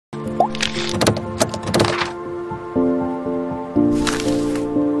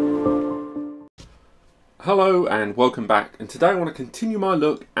Hello and welcome back, and today I want to continue my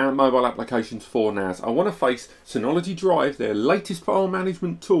look at mobile applications for NAS. I want to face Synology Drive, their latest file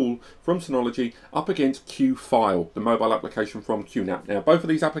management tool from Synology, up against QFile, the mobile application from QNAP. Now both of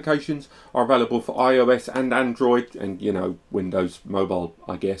these applications are available for iOS and Android and Windows Mobile,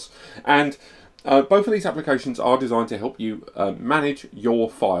 I guess. And both of these applications are designed to help you manage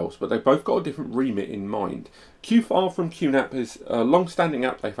your files, but they've both got a different remit in mind. QFile from QNAP is a long-standing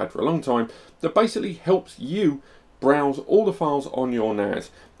app they've had for a long time that basically helps you browse all the files on your NAS.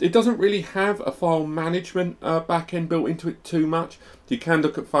 It doesn't really have a file management backend built into it too much. You can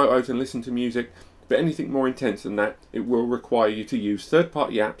look at photos and listen to music, but anything more intense than that, it will require you to use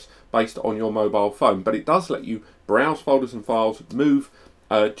third-party apps based on your mobile phone. But it does let you browse folders and files, move,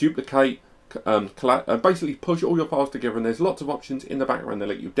 duplicate, basically push all your files together, and there's lots of options in the background that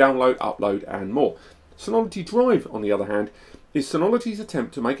let you download, upload and more. Synology Drive, on the other hand, is Synology's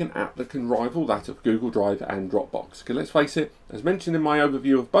attempt to make an app that can rival that of Google Drive and Dropbox. Because let's face it, as mentioned in my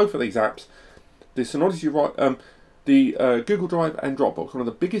overview of both of these apps, the Google Drive and Dropbox, one of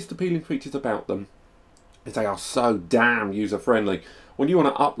the biggest appealing features about them is they are so damn user-friendly. When you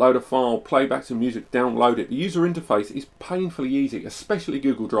want to upload a file, play back some music, download it, the user interface is painfully easy, especially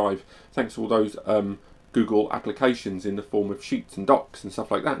Google Drive, thanks to all those Google applications in the form of sheets and docs and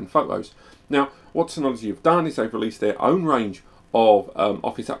stuff like that, and photos. Now, what Synology have done is they've released their own range of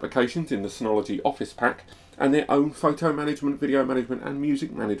Office applications in the Synology Office pack, and their own photo management, video management and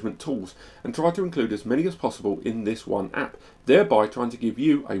music management tools, and try to include as many as possible in this one app, thereby trying to give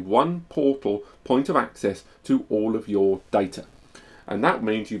you a one portal point of access to all of your data. And that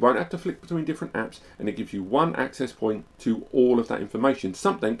means you won't have to flick between different apps, and it gives you one access point to all of that information,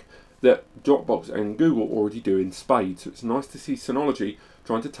 something that Dropbox and Google already do in spades. So it's nice to see Synology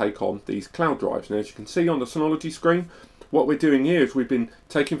trying to take on these cloud drives. Now, as you can see on the Synology screen, what we're doing here is we've been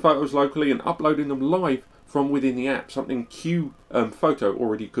taking photos locally and uploading them live from within the app, something QPhoto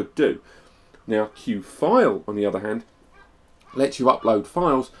already could do. Now, QFile, on the other hand, lets you upload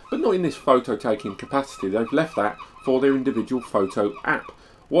files, but not in this photo taking capacity. They've left that for their individual photo app.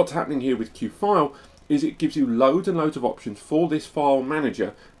 What's happening here with QFile is it gives you loads and loads of options for this file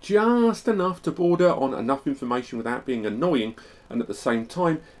manager, just enough to border on enough information without being annoying, and at the same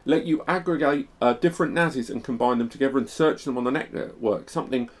time let you aggregate different NASs and combine them together and search them on the network,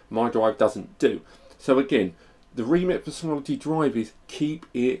 something my drive doesn't do. So again, the remit for Synology Drive is keep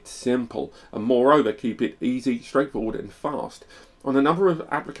it simple, and moreover keep it easy, straightforward and fast. On a number of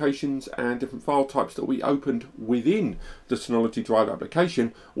applications and different file types that we opened within the Synology Drive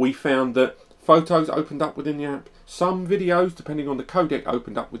application, we found that photos opened up within the app, some videos, depending on the codec,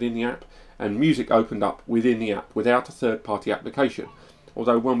 opened up within the app, and music opened up within the app without a third-party application.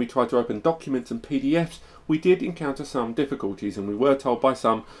 Although when we tried to open documents and PDFs, we did encounter some difficulties, and we were told by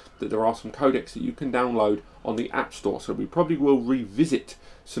some that there are some codecs that you can download on the App Store. So we probably will revisit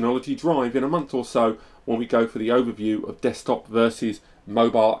Synology Drive in a month or so when we go for the overview of desktop versus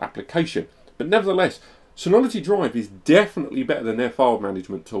mobile application. But nevertheless, Synology Drive is definitely better than their file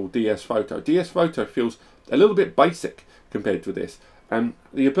management tool, DS Photo. DS Photo feels a little bit basic compared to this. And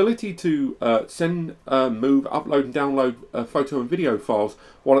the ability to send, move, upload and download photo and video files,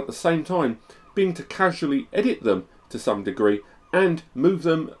 while at the same time being to casually edit them to some degree and move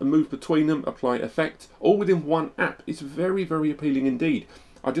them and move between them, apply effects, all within one app, is very, very appealing indeed.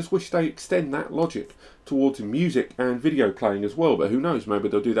 I just wish they extend that logic towards music and video playing as well, but who knows, maybe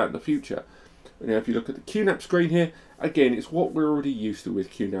they'll do that in the future. Now, if you look at the QNAP screen here, again, it's what we're already used to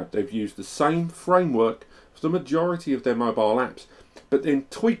with QNAP. They've used the same framework for the majority of their mobile apps, but then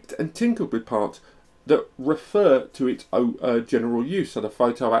tweaked and tinkered with parts that refer to its general use. So the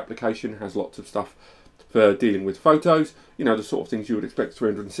photo application has lots of stuff for dealing with photos, the sort of things you would expect,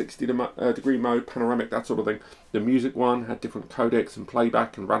 360 degree mode, panoramic, that sort of thing. The music one had different codecs and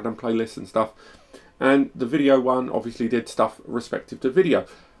playback and random playlists and stuff. And the video one obviously did stuff respective to video.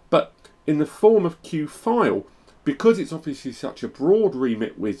 But in the form of QFile, because it's obviously such a broad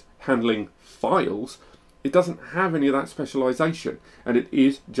remit with handling files, it doesn't have any of that specialization, and it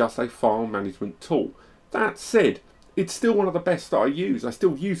is just a file management tool. That said, it's still one of the best that I use. I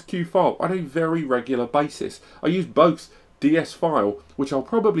still use QFile on a very regular basis. I use both DS File, which I'll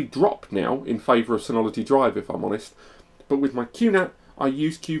probably drop now in favour of Synology Drive if I'm honest, but with my QNAP I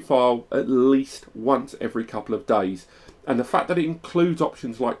use QFile at least once every couple of days. And the fact that it includes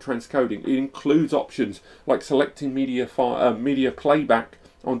options like transcoding, it includes options like selecting media playback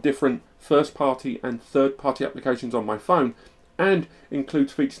on different first-party and third-party applications on my phone, and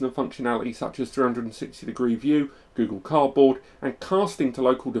includes features and functionality such as 360-degree view, Google Cardboard, and casting to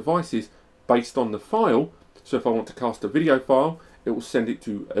local devices based on the file. So if I want to cast a video file it will send it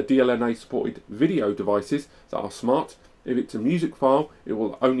to a DLNA supported video devices that are smart. If it's a music file, it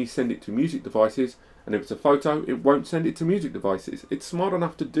will only send it to music devices, and if it's a photo, it won't send it to music devices. It's smart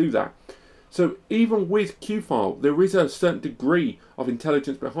enough to do that. So even with QFile, there is a certain degree of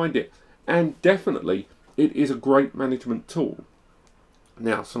intelligence behind it, and definitely it is a great management tool.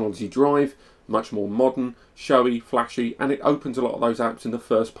 Now, Synology Drive, much more modern, showy, flashy, and it opens a lot of those apps in the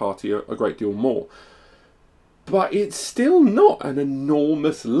first party a great deal more. But it's still not an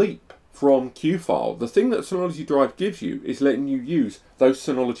enormous leap from QFile. The thing that Synology Drive gives you is letting you use those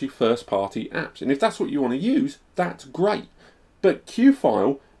Synology first party apps. And if that's what you want to use, that's great. But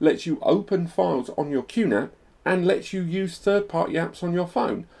QFile lets you open files on your QNAP and lets you use third-party apps on your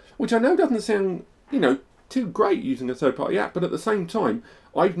phone, which I know doesn't sound, too great using a third-party app, but at the same time,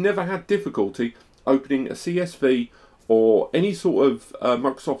 I've never had difficulty opening a CSV or any sort of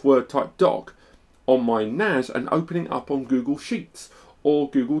Microsoft Word type doc on my NAS and opening up on Google Sheets or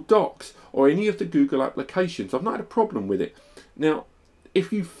Google Docs or any of the Google applications. I've not had a problem with it. Now,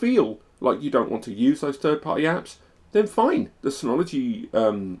 if you feel like you don't want to use those third-party apps, then fine. The Synology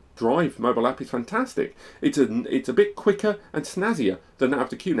Drive mobile app is fantastic. It's a bit quicker and snazzier than that of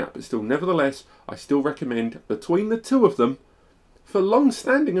the QNAP, but still, nevertheless, I still recommend between the two of them, for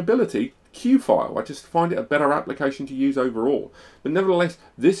long-standing ability, QFile. I just find it a better application to use overall. But nevertheless,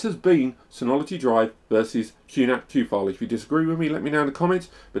 this has been Synology Drive versus QNAP QFile. If you disagree with me, let me know in the comments,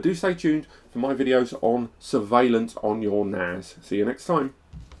 but do stay tuned for my videos on surveillance on your NAS. See you next time.